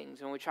hide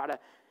things, when we try to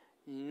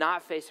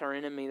not face our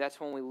enemy, that's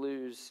when we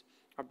lose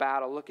our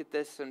battle. Look at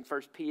this in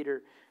 1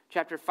 Peter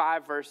chapter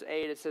 5, verse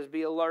 8. It says,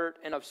 be alert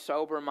and of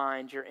sober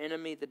mind. Your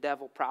enemy, the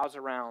devil, prowls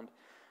around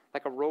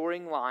like a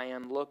roaring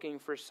lion looking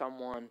for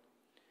someone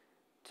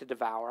to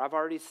devour. I've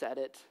already said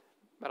it,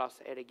 but I'll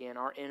say it again.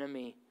 Our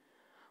enemy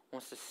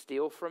wants to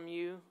steal from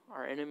you.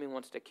 Our enemy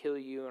wants to kill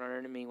you, and our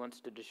enemy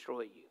wants to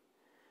destroy you.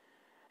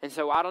 And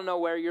so I don't know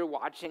where you're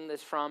watching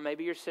this from.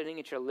 Maybe you're sitting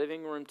at your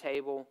living room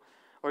table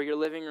or your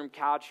living room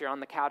couch. You're on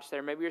the couch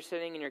there. Maybe you're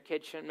sitting in your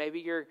kitchen. Maybe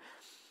you're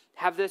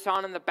have this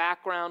on in the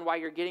background while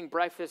you're getting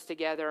breakfast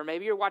together. Or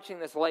maybe you're watching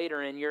this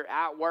later and you're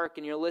at work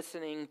and you're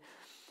listening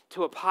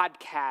to a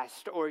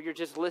podcast, or you're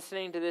just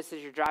listening to this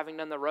as you're driving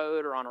down the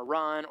road or on a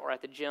run or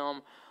at the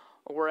gym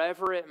or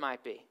wherever it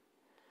might be.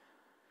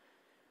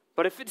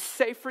 But if it's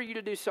safe for you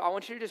to do so, I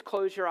want you to just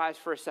close your eyes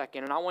for a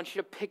second, and I want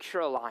you to picture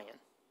a lion.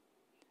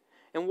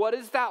 And what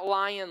does that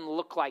lion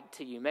look like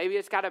to you? Maybe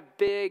it's got a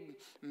big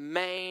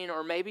mane,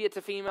 or maybe it's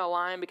a female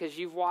lion because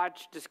you've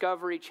watched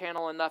Discovery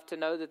Channel enough to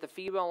know that the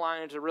female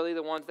lions are really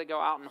the ones that go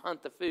out and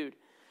hunt the food.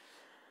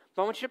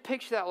 But I want you to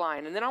picture that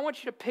lion, and then I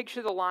want you to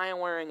picture the lion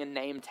wearing a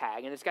name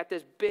tag, and it's got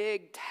this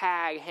big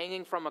tag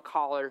hanging from a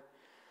collar,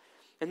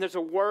 and there's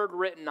a word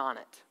written on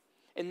it.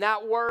 And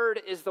that word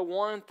is the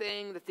one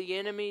thing that the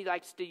enemy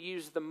likes to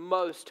use the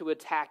most to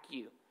attack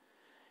you.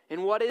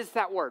 And what is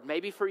that word?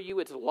 Maybe for you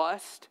it's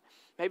lust.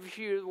 Maybe for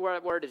you the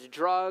word is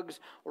drugs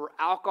or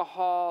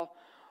alcohol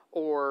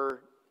or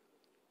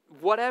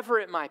whatever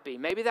it might be.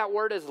 Maybe that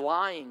word is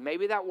lying.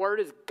 Maybe that word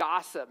is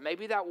gossip.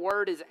 Maybe that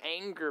word is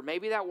anger.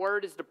 Maybe that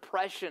word is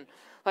depression.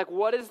 Like,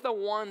 what is the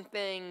one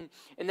thing?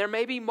 And there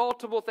may be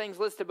multiple things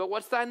listed, but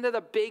what's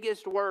the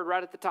biggest word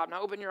right at the top?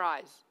 Now open your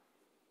eyes.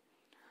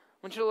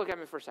 I want you to look at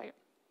me for a second.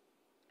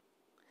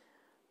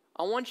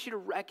 I want you to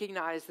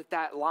recognize that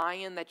that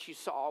lion that you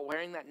saw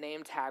wearing that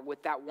name tag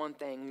with that one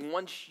thing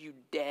wants you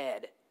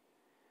dead.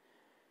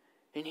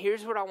 And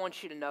here's what I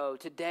want you to know.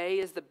 Today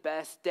is the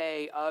best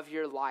day of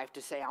your life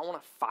to say, I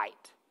want to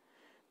fight.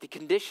 The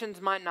conditions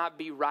might not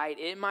be right.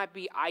 It might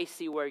be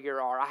icy where you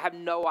are. I have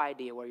no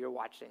idea where you're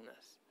watching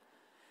this.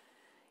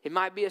 It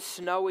might be a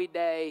snowy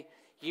day.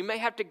 You may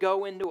have to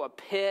go into a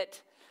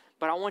pit.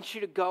 But I want you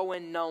to go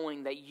in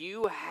knowing that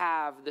you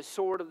have the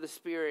sword of the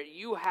Spirit.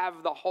 You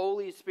have the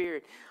Holy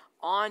Spirit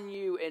on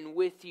you and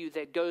with you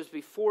that goes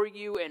before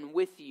you and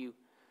with you.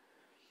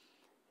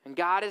 And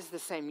God is the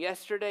same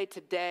yesterday,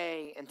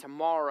 today, and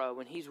tomorrow,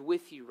 and He's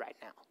with you right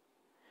now.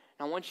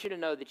 And I want you to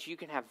know that you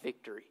can have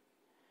victory.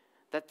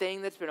 That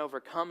thing that's been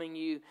overcoming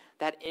you,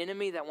 that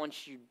enemy that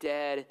wants you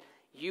dead,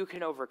 you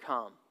can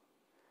overcome.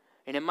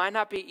 And it might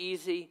not be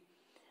easy,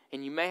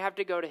 and you may have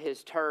to go to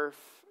His turf,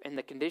 and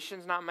the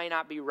conditions may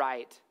not be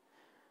right,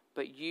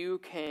 but you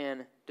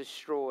can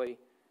destroy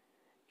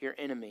your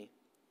enemy.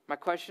 My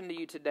question to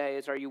you today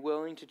is, are you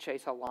willing to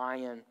chase a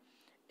lion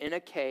in a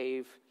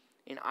cave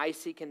in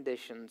icy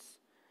conditions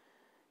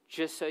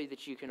just so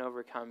that you can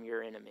overcome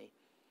your enemy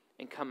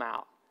and come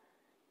out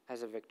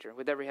as a victor?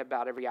 With every head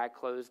bowed, every eye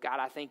closed, God,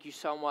 I thank you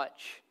so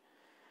much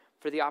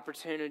for the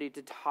opportunity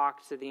to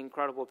talk to the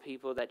incredible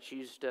people that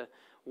choose to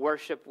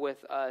worship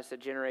with us at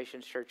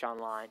Generations Church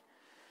Online.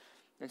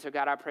 And so,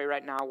 God, I pray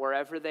right now,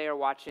 wherever they are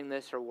watching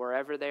this or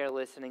wherever they are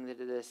listening to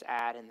this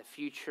ad in the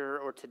future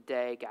or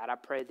today, God, I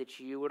pray that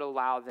you would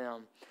allow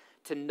them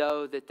to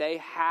know that they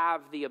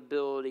have the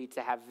ability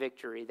to have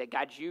victory, that,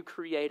 God, you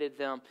created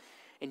them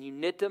and you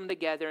knit them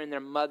together in their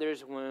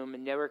mother's womb,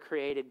 and they were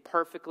created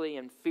perfectly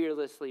and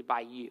fearlessly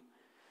by you.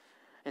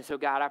 And so,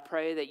 God, I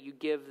pray that you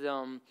give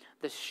them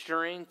the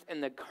strength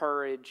and the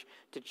courage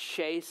to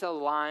chase a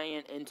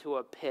lion into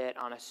a pit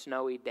on a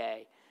snowy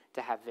day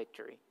to have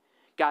victory.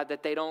 God,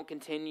 that they don't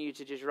continue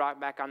to just rock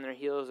back on their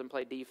heels and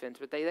play defense,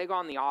 but they go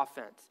on the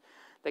offense.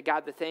 That,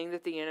 God, the thing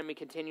that the enemy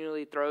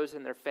continually throws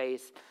in their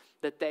face,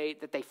 that they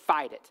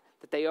fight it,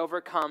 that they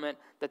overcome it,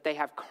 that they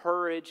have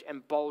courage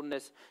and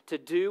boldness to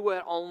do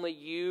what only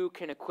you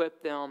can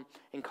equip them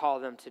and call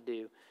them to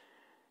do.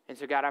 And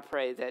so, God, I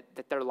pray that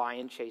they're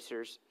lion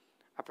chasers.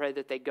 I pray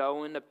that they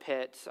go into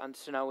pits on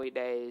snowy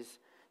days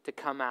to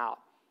come out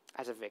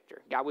as a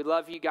victor. God, we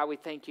love you. God, we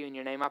thank you. In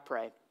your name I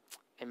pray.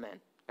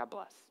 Amen. God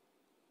bless.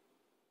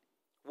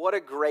 What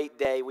a great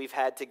day we've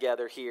had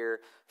together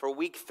here for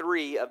week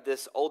 3 of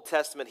this Old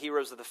Testament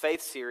Heroes of the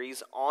Faith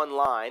series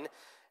online.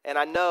 And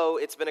I know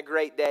it's been a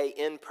great day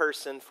in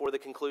person for the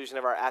conclusion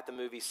of our At the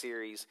Movie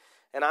series.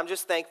 And I'm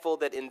just thankful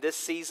that in this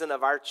season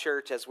of our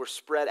church, as we're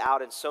spread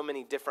out in so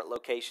many different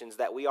locations,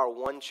 that we are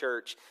one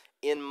church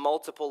in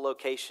multiple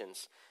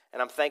locations.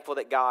 And I'm thankful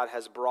that God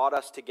has brought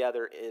us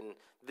together in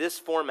this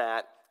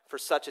format for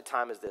such a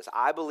time as this.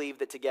 I believe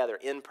that together,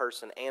 in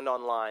person and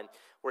online,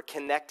 we're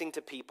connecting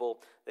to people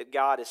that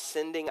God is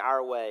sending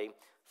our way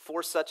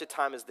for such a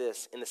time as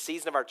this, in the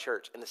season of our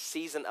church, in the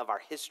season of our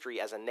history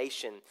as a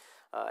nation.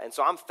 And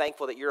so I'm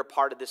thankful that you're a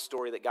part of this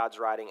story that God's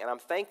writing, and I'm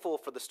thankful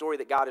for the story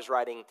that God is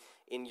writing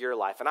in your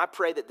life. And I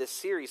pray that this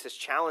series has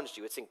challenged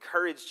you, it's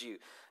encouraged you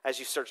as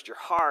you searched your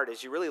heart,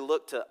 as you really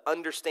looked to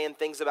understand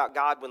things about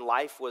God when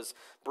life was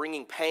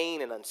bringing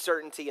pain and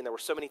uncertainty, and there were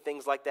so many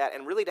things like that,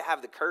 and really to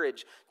have the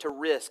courage to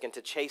risk and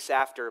to chase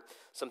after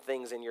some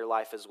things in your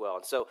life as well.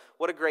 And so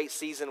what a great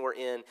season we're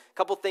in. A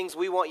couple things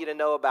we want you to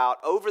know about.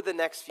 Over the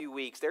next few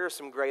weeks, there are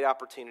some great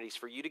opportunities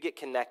for you to get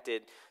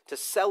connected to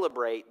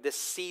celebrate this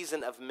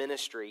season of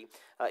ministry.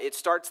 It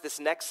starts this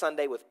next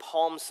Sunday with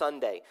Palm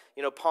Sunday.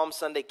 You know, Palm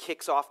Sunday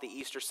kicks off the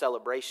Easter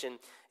celebration.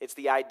 It's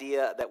the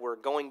idea that we're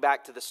going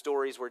back to the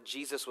stories where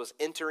Jesus was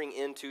entering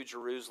into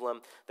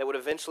Jerusalem that would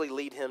eventually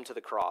lead him to the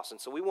cross. And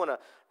so we want to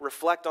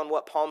reflect on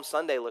what Palm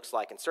Sunday looks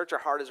like and search our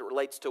heart as it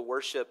relates to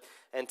worship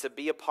and to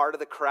be a part of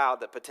the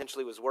crowd that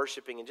potentially was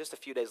worshiping, and just a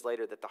few days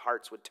later that the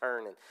hearts would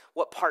turn. And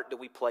what part do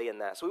we play in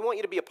that? So we want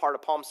you to be a part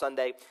of Palm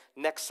Sunday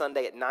next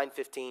Sunday at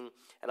 9:15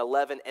 and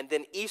 11. And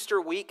then Easter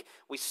week,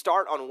 we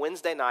start on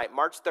Wednesday night,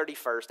 March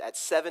 31st at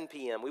 7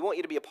 p.m. We want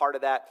you to be a part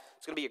of that.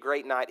 It's going to be a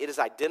great night. It is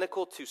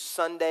identical to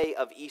Sunday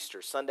of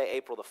Easter, Sunday,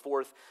 April the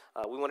 4th.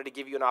 We wanted to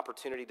give you an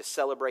opportunity to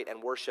celebrate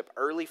and worship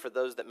early for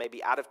those that may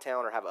be out of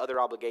town or have other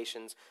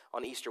obligations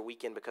on Easter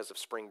weekend because of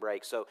spring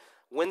break. So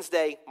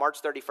Wednesday,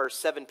 March 31st,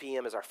 7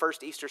 p.m. is our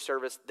first Easter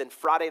service. Then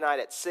Friday night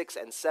at 6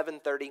 and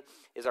 7:30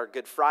 is our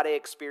Good Friday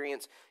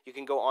experience. You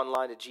can go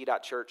online to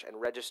g.church and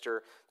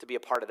register to be a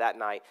part of that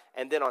night.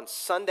 And then on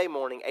Sunday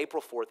morning,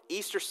 April 4th,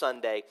 Easter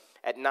Sunday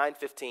at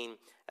 9:15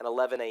 and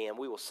 11 a.m.,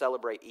 we will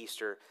celebrate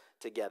Easter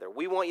together.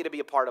 We want you to be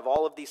a part of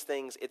all of these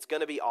things. It's going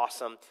to be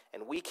awesome,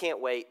 and we can't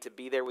wait to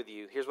be there with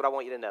you. Here's what I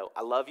want you to know.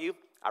 I love you.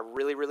 I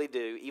really, really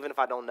do, even if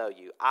I don't know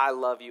you. I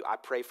love you. I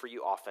pray for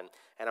you often,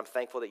 and I'm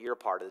thankful that you're a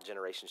part of the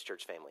Generations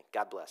Church family.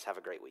 God bless. Have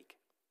a great week.